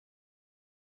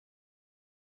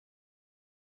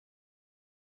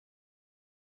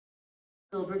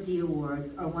Silver D Awards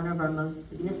are one of our most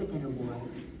significant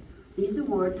awards. These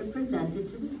awards are presented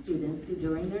to the students who,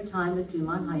 during their time at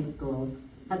Dumont High School,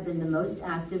 have been the most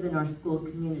active in our school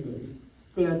community.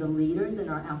 They are the leaders in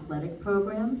our athletic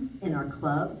programs, in our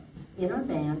clubs, in our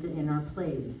band, and in our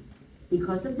plays.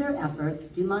 Because of their efforts,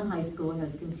 Dumont High School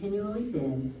has continually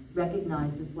been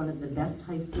recognized as one of the best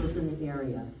high schools in the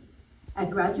area. At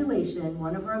graduation,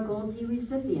 one of our Gold D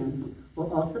recipients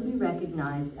will also be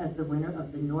recognized as the winner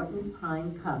of the Norton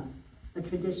Pine Cup, a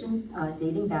tradition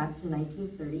dating back to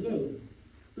 1938.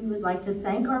 We would like to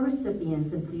thank our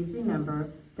recipients, and please remember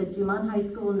that Dumont High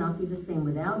School will not be the same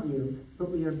without you, but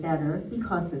we are better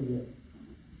because of you.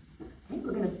 Okay,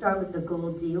 we're going to start with the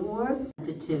Gold D Awards.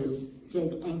 To two,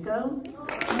 Jake Enko,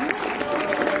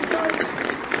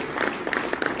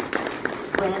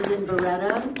 Brandon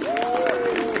Barretto,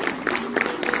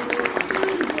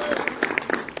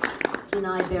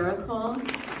 Janai Barakol,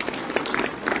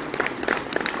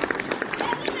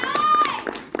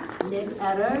 Nick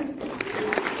Etter,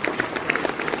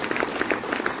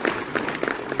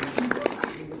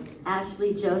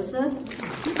 Ashley Joseph,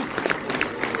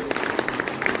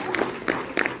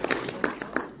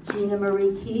 Gina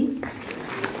Marie Keith,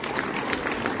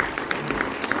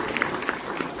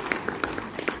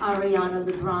 Ariana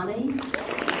Librani,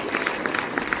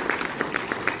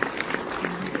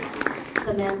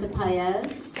 Samantha Paez,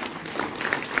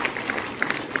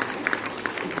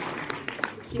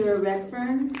 Kira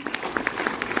Redfern,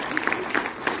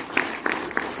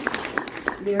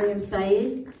 Miriam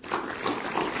Saeed,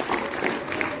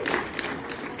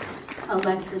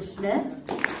 Alexa Schmidt,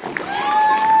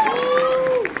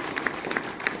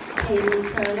 Haley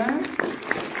Turner,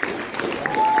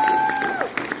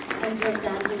 and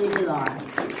Josanjali Villar.